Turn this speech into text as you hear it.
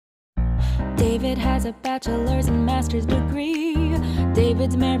David has a bachelor's and master's degree.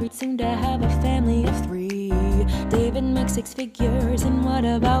 David's married, soon to have a family of 3. David makes 6 figures, and what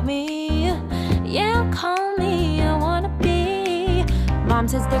about me? Yeah, call me, I wanna be. Mom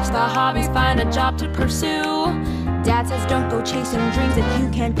says ditch the hobbies, find a job to pursue. Dad says don't go chasing dreams if you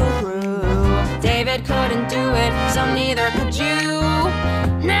can't go through. David couldn't do it, so neither could you.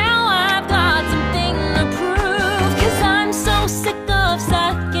 Now I've got something to prove, 'cause I'm so sick of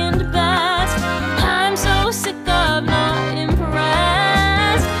second best. I'm so sick of not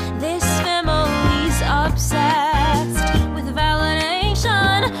impressed. This family's obsessed with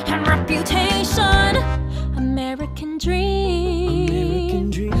validation and reputation. American dream.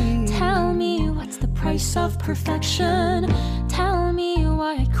 Tell me what's the price of perfection. Tell me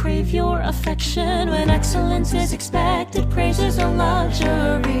why I crave your affection. When excellence is expected, praise is a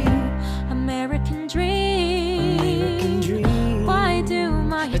luxury. American dream. Why do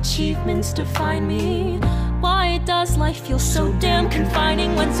my achievements define me? Why does life feel so damn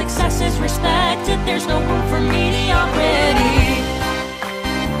confining? When success is respected, there's no room for mediocrity.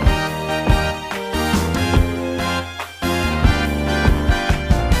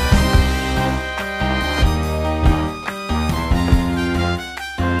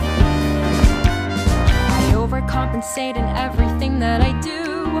 Compensate in everything that I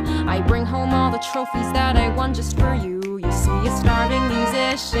do. I bring home all the trophies that I won just for you. You see a starving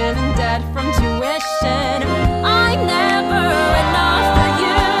musician in debt from tuition. I'm never enough for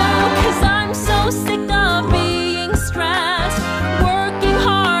you, 'cause I'm so sick of being stressed, working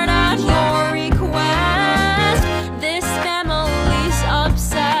hard at your request. This family's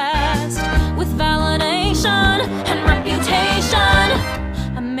obsessed with validation and reputation.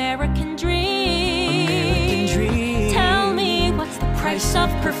 American dream. Price of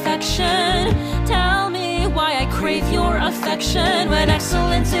perfection. Tell me why I crave your affection. When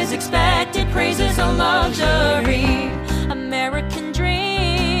excellence is expected, praise is a luxury. American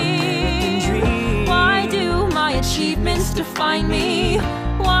dream. Why do my achievements define me?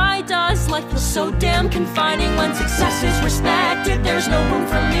 Why does life feel so damn confining? When success is respected, there's no room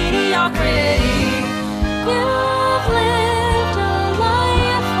for mediocrity. You've lived